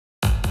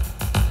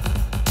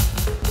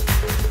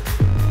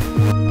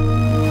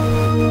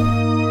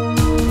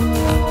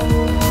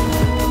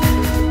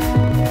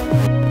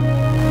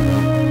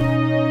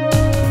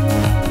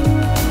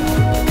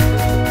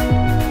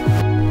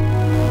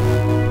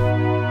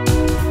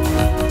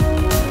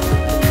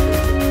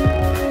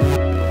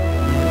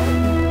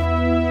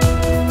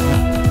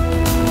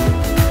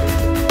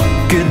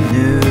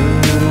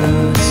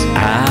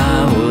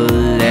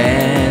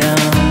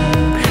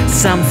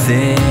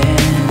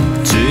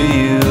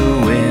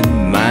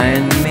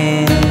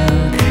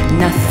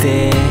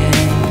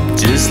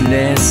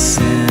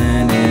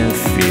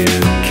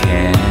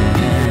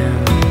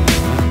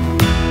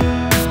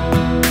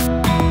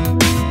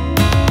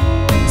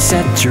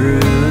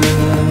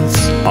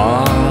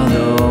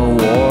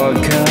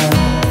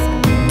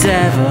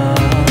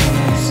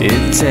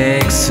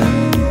take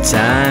some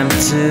time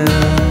to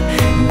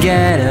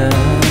get up.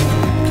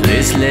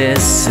 Please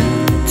listen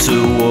to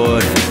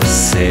what I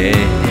say.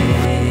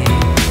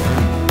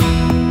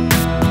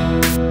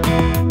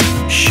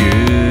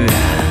 Should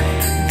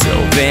I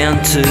delve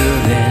into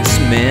this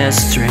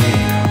mystery,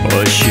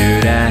 or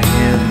should I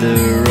hit the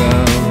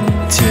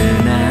road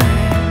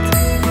tonight?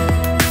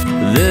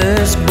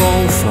 This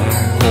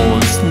bonfire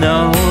holds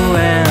no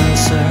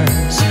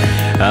answers.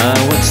 I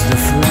watch the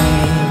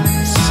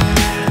flames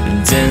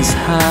dance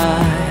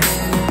high.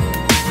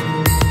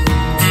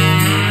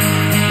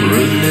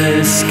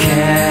 Ruthless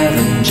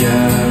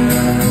scavenger,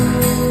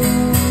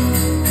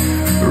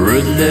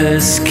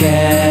 ruthless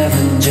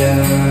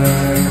scavenger.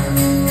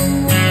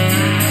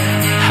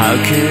 How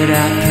could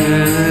I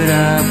put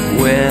up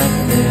with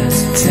this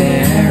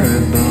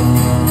terrible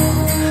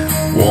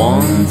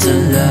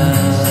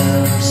wanderlust?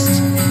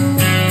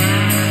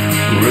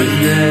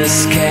 Ruthless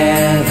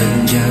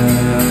scavenger,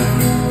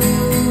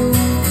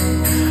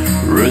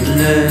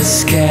 ruthless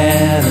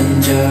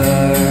scavenger.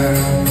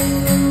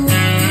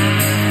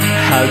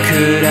 How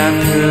could I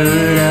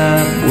put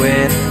up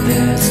with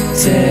this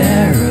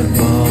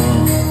terrible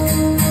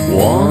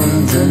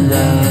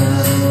wanderlust?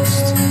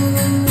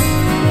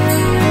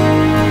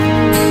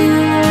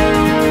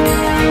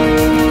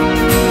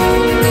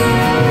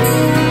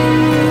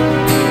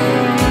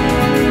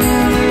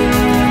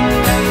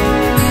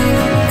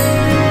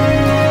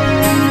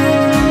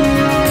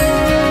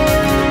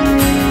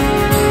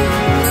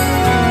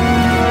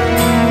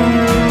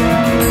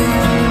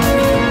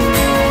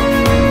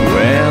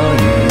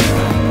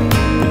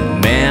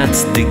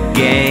 The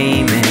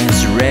game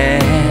is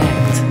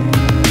wrecked,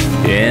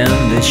 and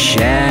the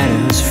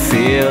shadows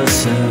feel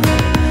so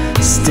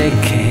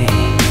sticky.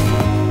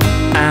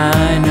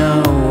 I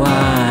know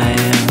I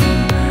am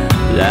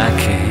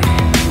lucky,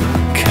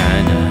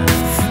 kind of.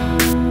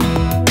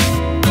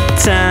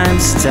 Time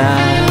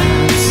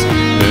stops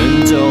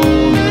and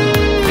all the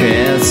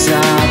pits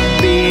are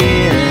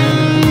beating.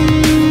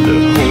 The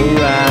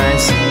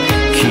horizon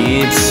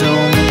keeps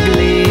on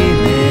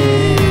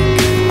gleaming.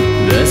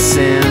 The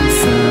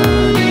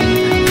symphony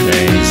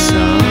plays on.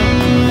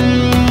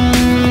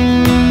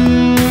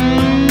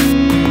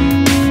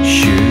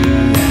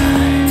 Should I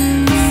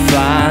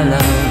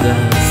follow the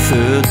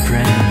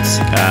footprints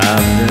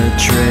of the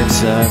trips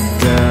of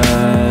the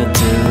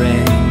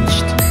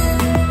deranged,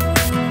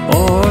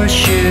 or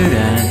should I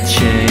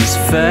chase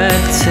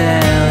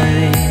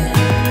fatality?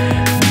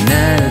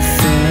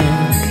 Nothing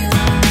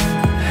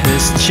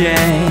has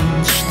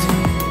changed.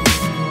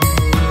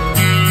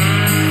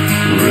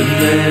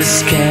 Ruthless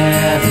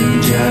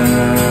scavenger,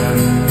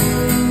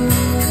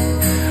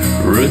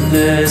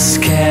 ruthless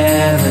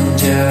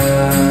scavenger.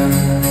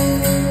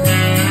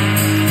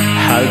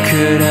 How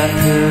could I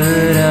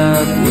put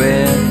up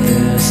with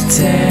this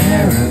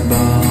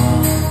terrible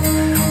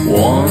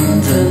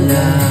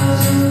wanderlust?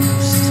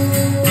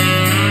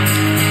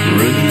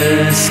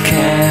 Ruthless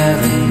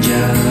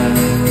scavenger,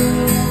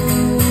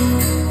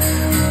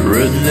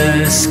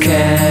 ruthless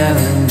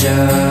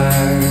scavenger.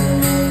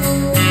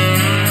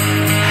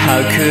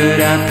 How could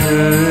I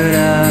put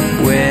up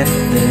with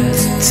this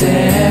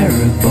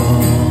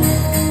terrible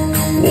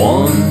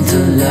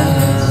wanderlust?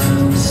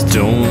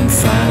 Don't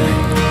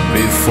find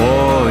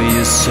before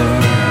you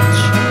search,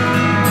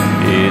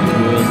 it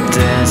will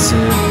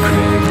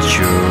desecrate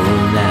your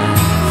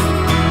life.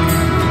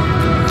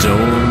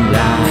 Don't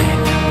lie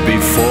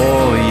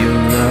before you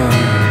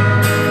learn,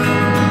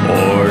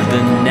 or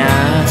the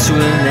nights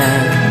will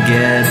not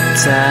get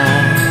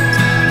tired.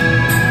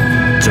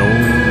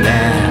 Don't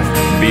laugh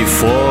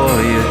before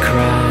you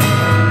cry.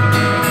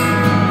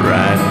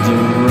 Right the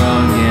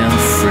wrong and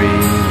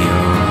free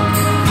your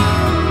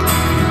mind.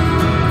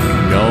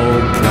 No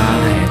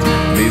pride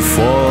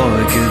before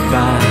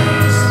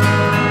goodbyes.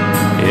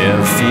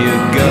 If you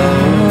go,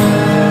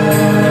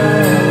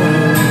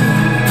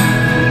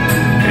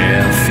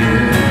 if you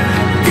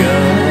go,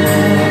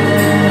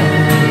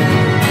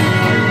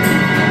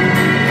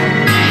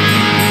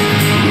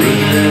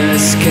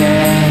 ruthless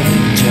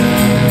scavenger,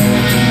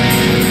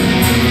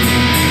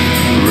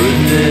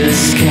 ruthless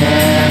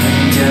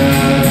scavenger.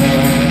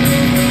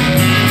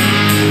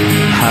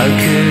 How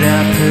could I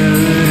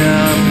put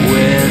up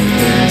with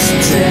this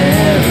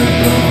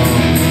terrible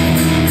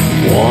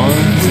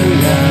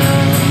wanderlust?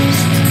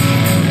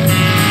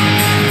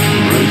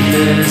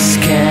 Ruthless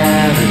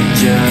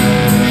scavenger,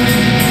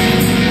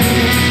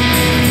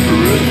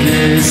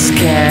 ruthless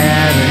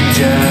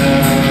scavenger.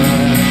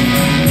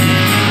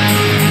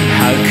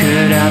 How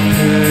could I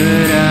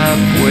put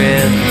up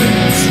with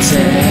this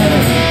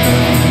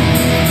terrible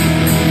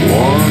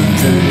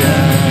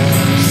wanderlust?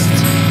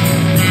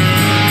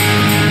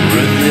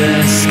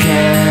 Ruthless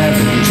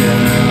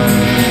scavenger,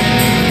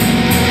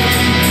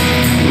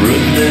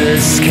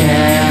 ruthless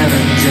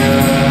scavenger.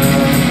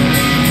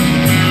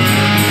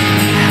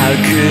 How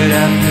could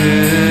I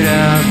put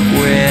up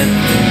with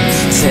this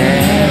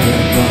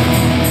terrible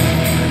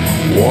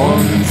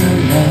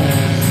wanderlust?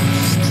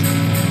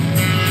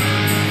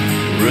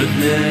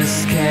 Ruthless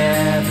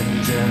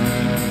scavenger.